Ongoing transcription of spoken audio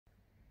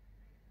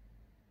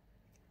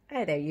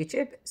Hi there,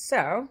 YouTube.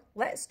 So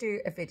let's do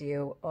a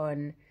video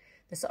on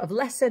the sort of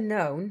lesser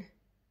known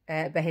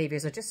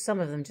behaviours, or just some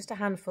of them, just a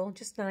handful,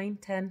 just 9,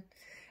 10,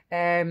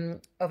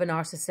 of a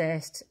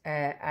narcissist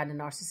and a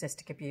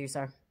narcissistic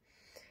abuser.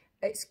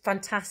 It's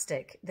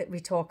fantastic that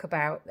we talk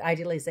about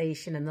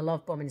idealisation and the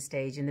love bombing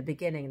stage in the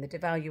beginning, and the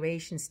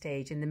devaluation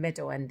stage in the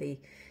middle, and the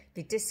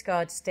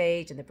discard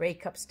stage and the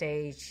breakup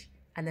stage.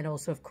 And then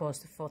also, of course,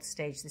 the fourth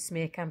stage, the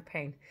smear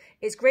campaign.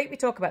 It's great we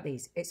talk about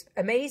these. It's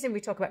amazing we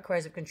talk about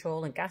coercive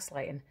control and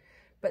gaslighting.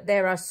 But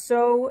there are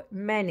so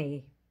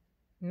many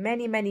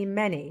red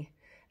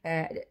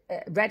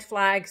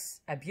flags,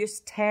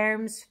 abuse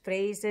terms,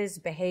 phrases,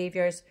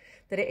 behaviours,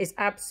 that it is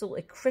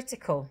absolutely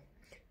critical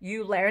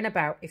you learn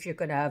about if you're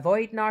going to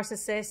avoid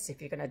narcissists, if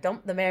you're going to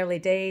dump them early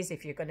days,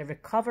 if you're going to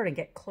recover and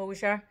get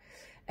closure.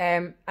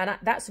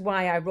 That's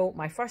why I wrote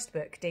my first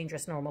book,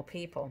 Dangerous Normal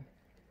People.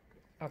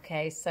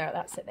 Okay, so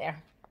that's it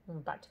there.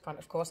 Back to front,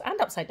 of course,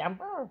 and upside down.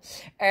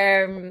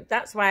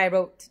 That's why I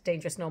wrote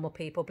Dangerous Normal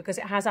People, because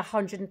it has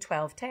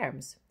 112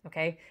 terms,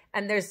 okay?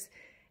 And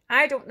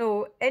I don't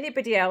know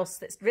anybody else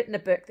that's written a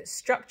book that's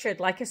structured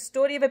like a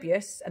story of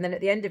abuse, and then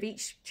at the end of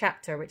each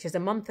chapter, which is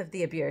a month of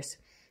the abuse,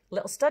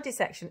 little study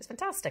section. It's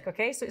fantastic,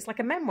 okay? So it's like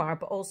a memoir,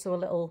 but also a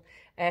little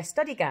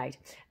study guide.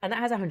 And that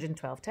has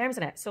 112 terms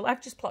in it. So I've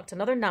just plucked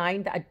another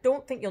 9 that I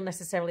don't think you'll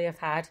necessarily have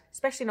had,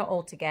 especially not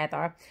all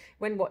together,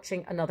 when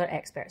watching another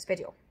expert's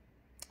video.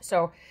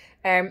 So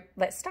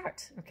let's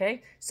start,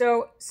 okay?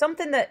 So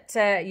something that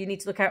you need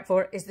to look out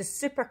for is the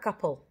super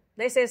couple.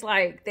 This is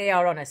like they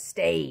are on a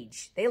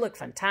stage. They look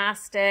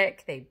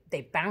fantastic.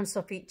 They bounce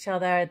off each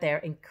other. They're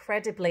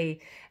incredibly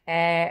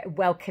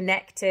well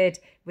connected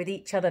with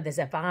each other. There's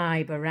a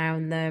vibe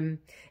around them.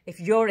 If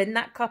you're in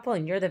that couple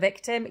and you're the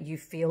victim, you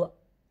feel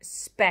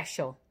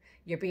special.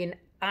 You're being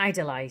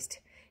idolized.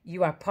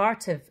 You are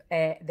part of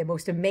the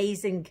most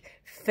amazing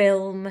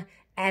film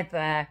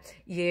ever.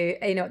 You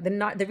know,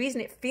 the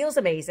reason it feels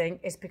amazing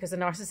is because the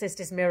narcissist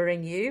is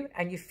mirroring you,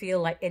 and you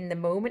feel like in the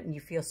moment, and you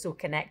feel so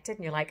connected,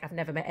 and you're like, I've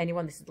never met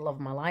anyone. This is the love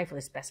of my life, or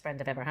this is the best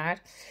friend I've ever had,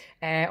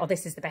 or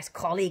this is the best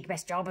colleague,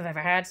 best job I've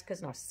ever had,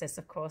 because narcissists,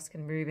 of course,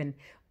 can move in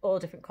all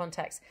different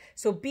contexts.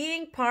 So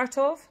being part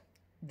of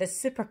the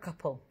super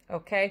couple,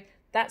 okay,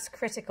 that's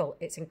critical.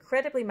 It's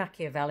incredibly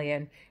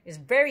Machiavellian. It's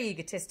very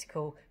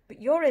egotistical,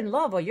 but you're in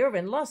love, or you're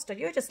in lust, or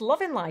you're just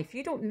loving life.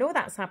 You don't know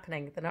that's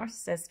happening. The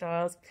narcissist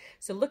does.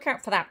 So look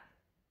out for that.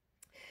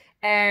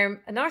 A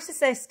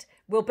narcissist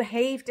will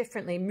behave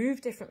differently,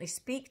 move differently,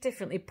 speak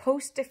differently,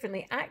 post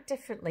differently, act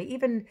differently.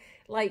 Even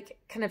like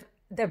kind of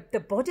the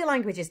body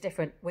language is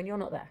different when you're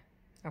not there.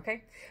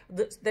 Okay?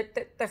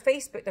 Their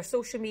Facebook, their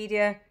social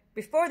media,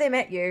 before they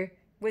met you,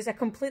 was a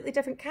completely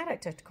different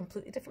character, a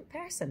completely different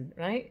person,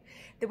 right?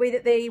 The way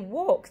that they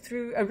walk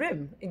through a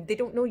room, and they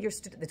don't know you're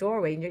stood at the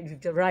doorway and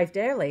you've arrived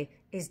early,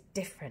 is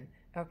different,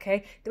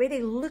 okay? The way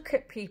they look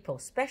at people,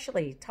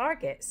 especially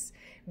targets,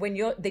 when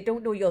they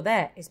don't know you're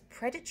there, is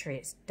predatory,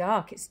 it's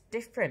dark, it's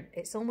different.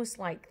 It's almost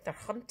like they're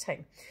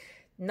hunting.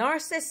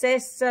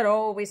 Narcissists are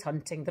always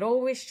hunting. They're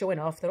always showing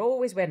off. They're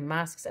always wearing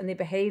masks, and they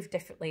behave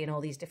differently in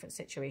all these different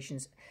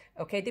situations,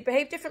 okay? They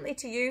behave differently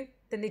to you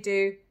than they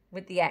do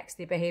with the ex.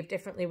 They behave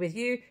differently with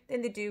you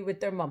than they do with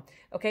their mum,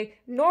 okay?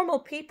 Normal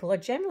people are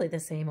generally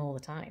the same all the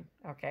time,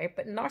 okay?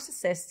 But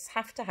narcissists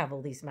have to have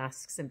all these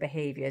masks and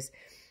behaviours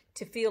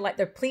to feel like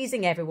they're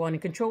pleasing everyone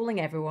and controlling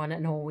everyone,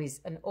 and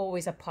always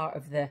a part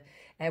of the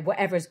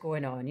whatever's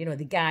going on. You know,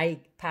 the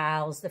guy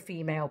pals, the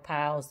female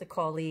pals, the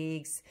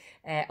colleagues,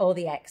 all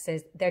the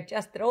exes. They're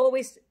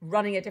always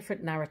running a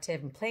different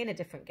narrative and playing a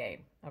different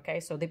game, okay?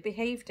 So they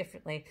behave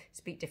differently,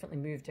 speak differently,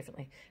 move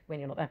differently when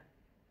you're not there.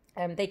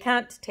 They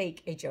can't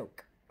take a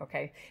joke,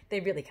 okay? They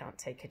really can't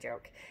take a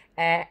joke.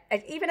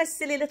 Even a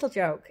silly little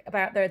joke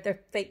about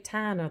their fake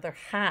tan, or their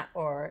hat,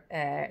 or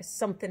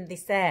something they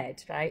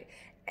said, right?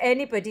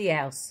 Anybody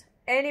else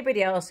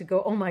would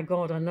go, oh my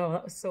God, I know,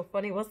 that was so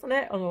funny, wasn't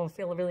it? Oh, I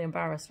feel really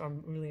embarrassed, or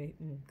I'm really,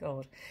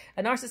 God.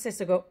 A narcissist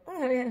will go,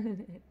 oh yeah.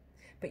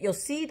 But you'll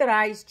see their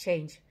eyes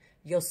change.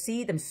 You'll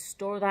see them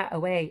store that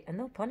away, and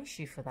they'll punish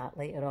you for that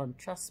later on.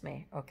 Trust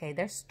me, okay?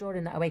 They're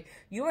storing that away.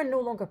 You are no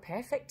longer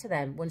perfect to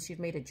them once you've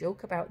made a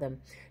joke about them.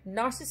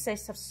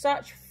 Narcissists have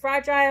such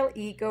fragile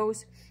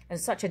egos and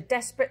such a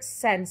desperate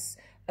sense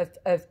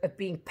of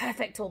being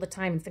perfect all the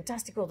time, and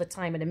fantastic all the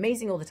time, and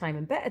amazing all the time,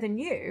 and better than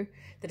you,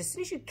 that as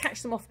soon as you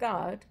catch them off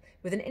guard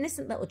with an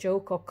innocent little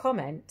joke or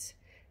comment,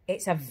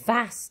 it's a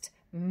vast,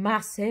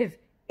 massive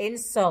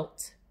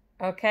insult,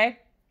 okay?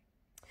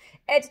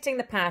 Editing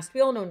the past.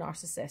 We all know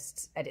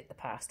narcissists edit the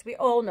past. We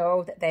all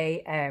know that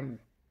they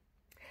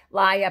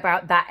lie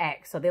about that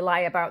ex, or they lie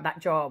about that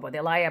job, or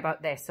they lie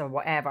about this or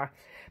whatever.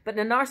 But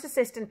the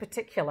narcissist in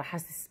particular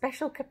has this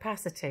special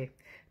capacity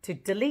to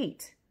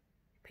delete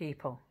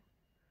people,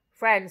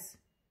 friends,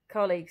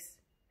 colleagues,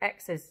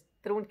 exes,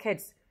 their own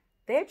kids.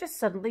 They're just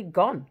suddenly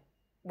gone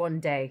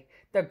one day.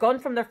 They're gone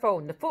from their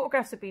phone. The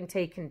photographs have been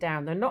taken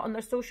down. They're not on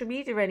their social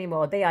media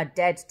anymore. They are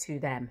dead to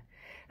them.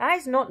 That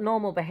is not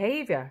normal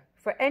behaviour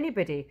for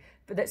anybody,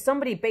 but that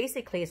somebody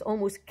basically is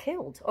almost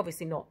killed.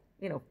 Obviously not,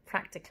 you know,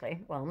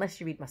 practically. Well, unless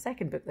you read my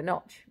second book, The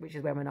Notch, which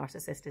is where my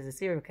narcissist is a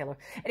serial killer.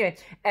 Anyway,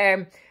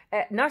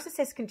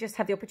 narcissists can just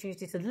have the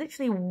opportunity to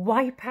literally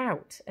wipe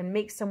out and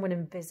make someone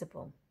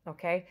invisible,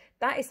 okay?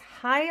 That is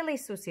highly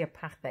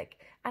sociopathic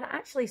and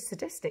actually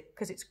sadistic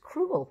because it's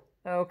cruel,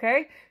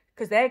 okay?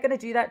 Because they're going to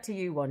do that to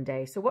you one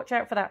day. So watch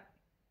out for that.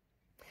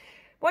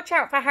 Watch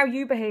out for how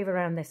you behave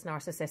around this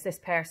narcissist, this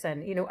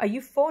person. You know, are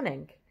you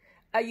phoning?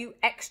 Are you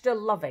extra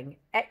loving,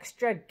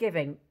 extra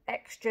giving,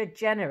 extra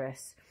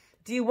generous?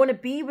 Do you want to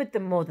be with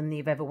them more than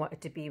you've ever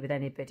wanted to be with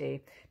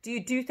anybody? Do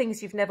you do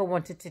things you've never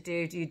wanted to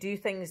do? Do you do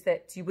things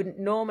that you wouldn't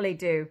normally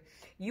do?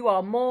 You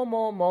are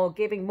more,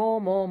 giving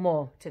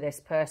more to this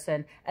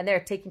person. And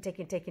they're taking,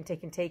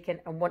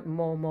 and wanting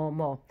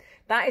more.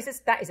 That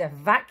is a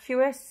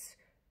vacuous,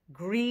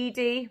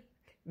 greedy,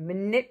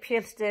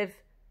 manipulative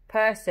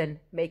person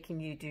making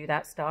you do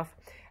that stuff.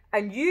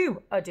 And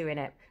you are doing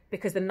it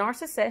because the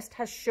narcissist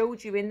has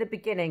showed you in the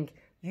beginning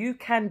you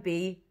can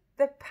be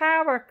the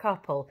power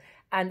couple.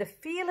 And the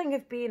feeling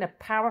of being a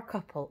power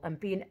couple and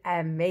being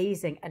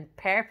amazing and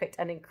perfect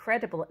and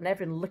incredible and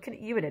everyone looking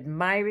at you and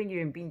admiring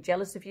you and being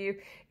jealous of you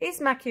is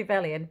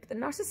Machiavellian. But the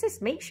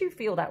narcissist makes you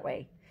feel that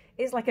way.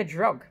 It's like a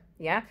drug,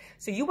 yeah?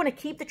 So you want to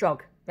keep the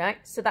drug, right?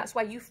 So that's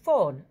why you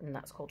fawn, and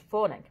that's called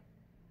fawning.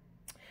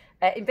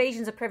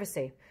 Invasions of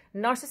privacy.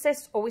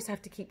 Narcissists always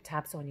have to keep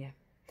tabs on you.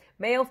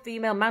 Male,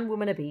 female, man,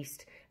 woman, or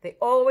beast. They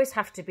always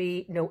have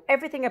to know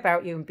everything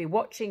about you and be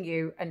watching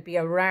you and be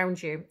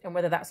around you. And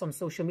whether that's on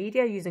social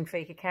media using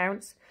fake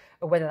accounts,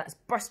 or whether that's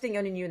bursting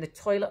on you in the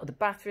toilet or the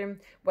bathroom,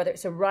 whether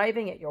it's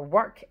arriving at your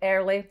work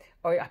early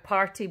or a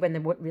party when they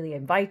weren't really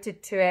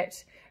invited to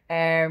it.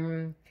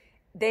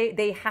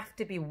 They have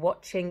to be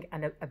watching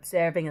and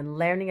observing and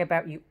learning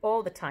about you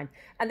all the time.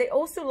 And they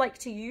also like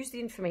to use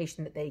the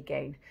information that they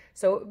gain.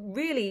 So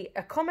really,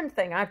 a common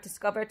thing I've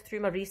discovered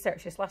through my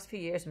research this last few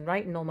years and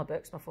writing all my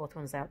books, my fourth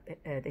one's out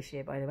this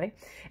year, by the way,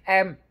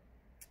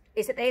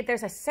 is that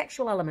there's a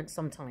sexual element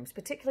sometimes,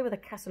 particularly with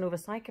a Casanova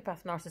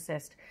psychopath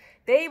narcissist.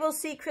 They will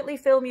secretly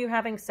film you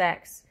having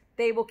sex.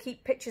 They will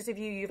keep pictures of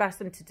you you've asked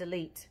them to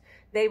delete.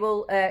 They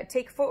will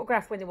take a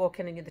photograph when they walk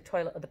in and you're in the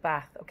toilet or the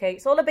bath, okay?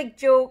 It's all a big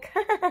joke.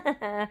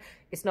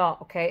 It's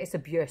not, okay? It's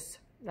abuse,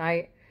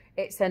 right?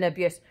 It's an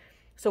abuse.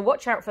 So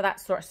watch out for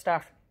that sort of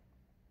stuff.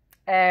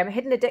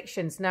 Hidden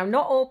addictions. Now,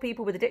 not all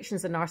people with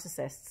addictions are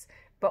narcissists,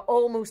 but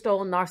almost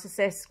all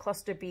narcissists,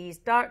 cluster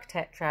Bs, dark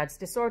tetrads,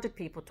 disordered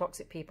people,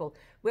 toxic people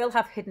will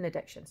have hidden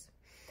addictions.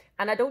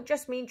 And I don't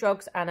just mean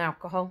drugs and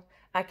alcohol.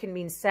 I can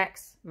mean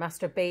sex,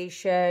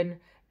 masturbation,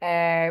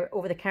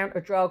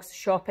 over-the-counter drugs,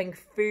 shopping,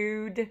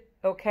 food,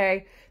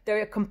 okay? There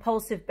are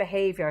compulsive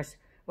behaviors,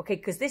 okay?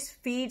 Because this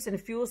feeds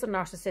and fuels the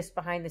narcissist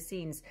behind the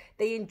scenes.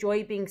 They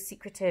enjoy being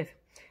secretive.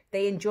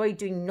 They enjoy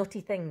doing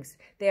nutty things.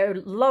 They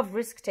love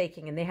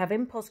risk-taking and they have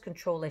impulse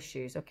control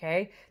issues,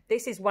 okay?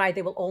 This is why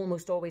they will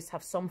almost always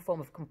have some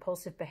form of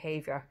compulsive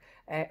behavior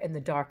in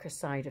the darker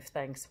side of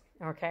things,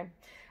 okay?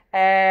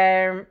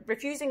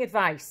 Refusing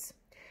advice.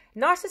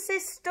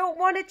 Narcissists don't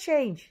want to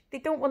change. They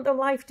don't want their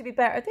life to be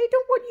better. They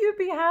don't want you to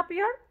be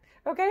happier,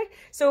 okay?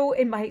 So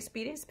in my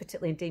experience,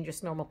 particularly in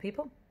Dangerous Normal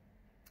People,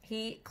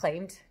 he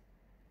claimed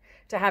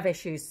to have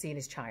issues seeing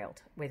his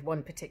child with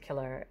one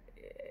particular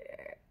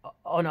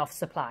on-off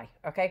supply,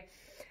 okay?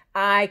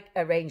 I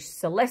arranged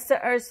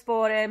solicitors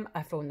for him.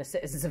 I phoned the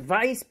Citizens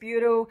Advice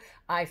Bureau.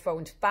 I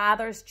phoned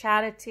fathers'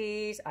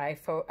 charities.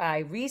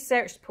 I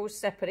researched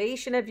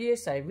post-separation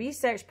abuse. I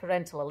researched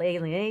parental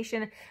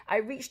alienation. I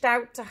reached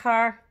out to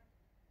her.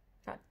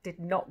 That did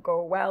not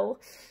go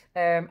well.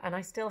 And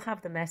I still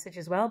have the message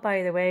as well,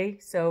 by the way.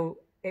 So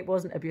it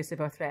wasn't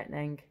abusive or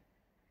threatening.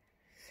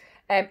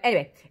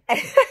 Anyway,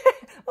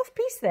 off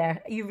piece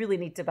there. You really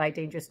need to buy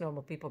Dangerous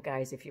Normal People,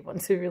 guys, if you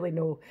want to really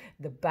know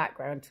the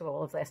background to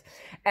all of this.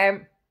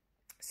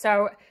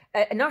 So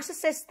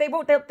narcissists,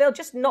 they'll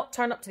just not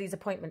turn up to these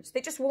appointments.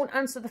 They just won't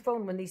answer the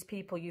phone when these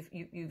people you've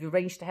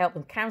arranged to help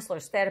them,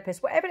 counselors,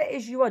 therapists, whatever it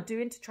is you are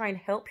doing to try and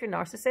help your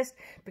narcissist.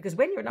 Because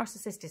when your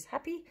narcissist is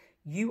happy,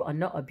 you are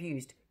not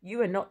abused.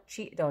 You are not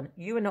cheated on.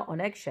 You are not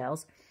on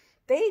eggshells.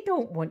 They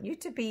don't want you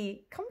to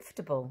be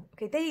comfortable.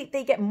 Okay,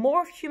 they get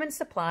more human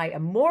supply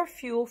and more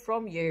fuel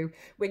from you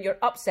when you're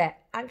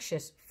upset,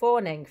 anxious,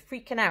 phoning,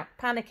 freaking out,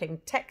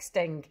 panicking,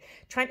 texting,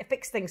 trying to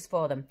fix things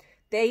for them.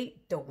 They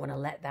don't want to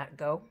let that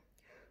go.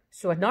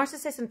 So a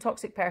narcissist and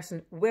toxic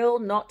person will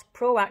not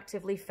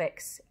proactively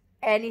fix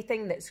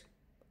anything that's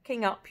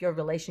fucking up your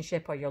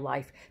relationship or your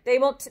life. They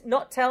will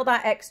not tell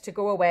that ex to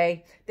go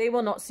away. They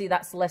will not see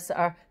that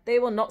solicitor. They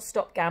will not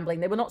stop gambling.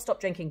 They will not stop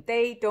drinking.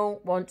 They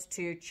don't want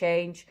to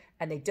change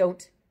and they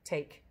don't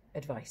take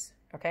advice.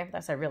 Okay,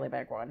 that's a really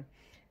big one.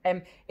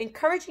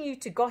 Encouraging you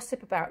to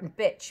gossip about and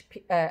bitch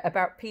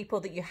about people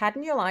that you had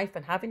in your life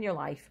and have in your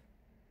life.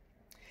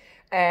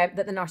 that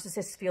the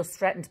narcissist feels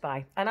threatened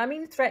by. And I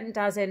mean threatened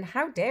as in,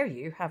 how dare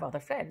you have other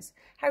friends?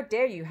 How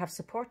dare you have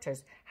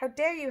supporters? How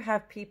dare you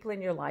have people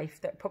in your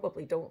life that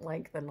probably don't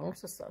like the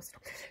narcissist?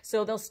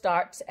 So they'll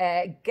start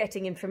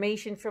getting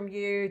information from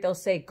you. They'll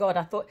say, God,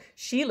 I thought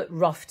she looked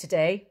rough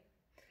today.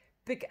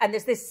 And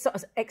there's this sort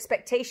of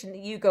expectation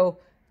that you go,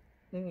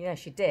 yeah,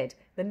 she did.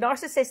 The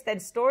narcissist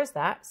then stores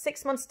that.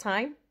 6 months'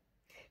 time,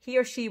 he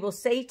or she will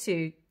say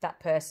to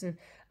that person,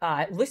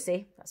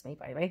 Lucy, that's me,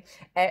 by the way,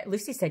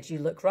 Lucy said you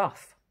look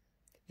rough.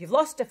 You've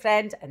lost a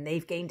friend and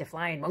they've gained a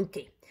flying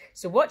monkey.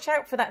 So watch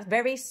out for that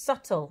very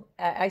subtle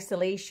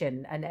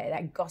isolation and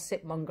that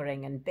gossip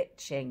mongering and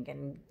bitching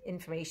and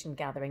information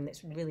gathering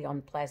that's really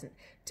unpleasant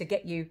to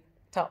get you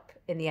up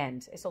in the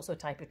end. It's also a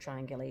type of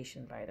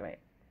triangulation, by the way.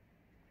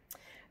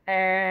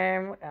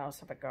 What else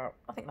have I got?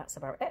 I think that's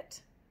about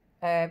it.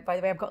 By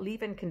the way, I've got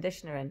leave-in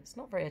conditioner in. It's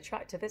not very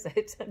attractive, is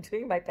it? I'm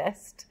doing my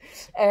best.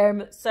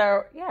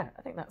 So, yeah,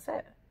 I think that's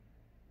it.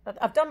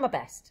 I've done my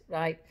best,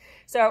 right?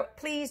 So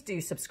please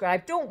do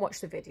subscribe. Don't watch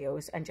the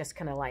videos and just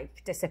kind of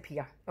like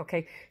disappear,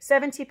 okay?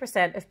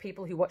 70% of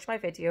people who watch my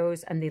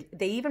videos and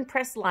they even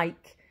press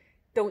like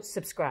don't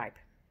subscribe.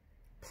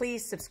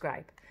 Please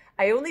subscribe.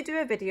 I only do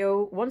a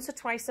video once or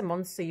twice a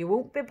month, so you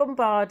won't be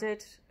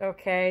bombarded,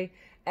 okay?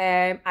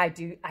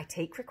 I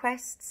take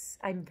requests.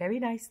 I'm very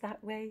nice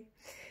that way.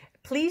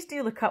 Please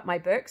do look up my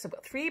books. I've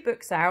got 3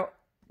 books out,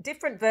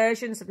 different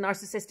versions of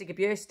narcissistic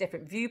abuse,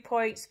 different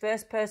viewpoints,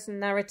 first-person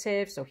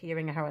narrative, so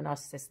hearing how a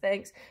narcissist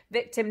thinks,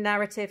 victim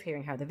narrative,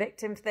 hearing how the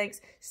victim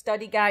thinks,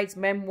 study guides,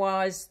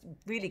 memoirs,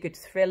 really good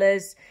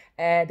thrillers.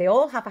 They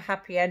all have a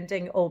happy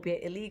ending,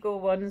 albeit illegal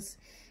ones.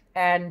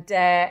 And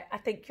I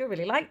think you'll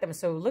really like them.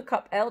 So look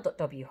up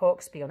L.W.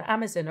 Hawksby on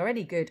Amazon or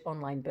any good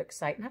online book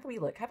site and have a wee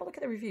look. Have a look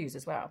at the reviews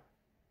as well.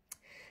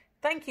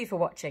 Thank you for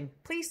watching.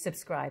 Please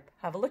subscribe,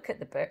 have a look at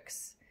the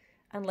books,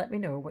 and let me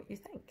know what you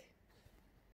think.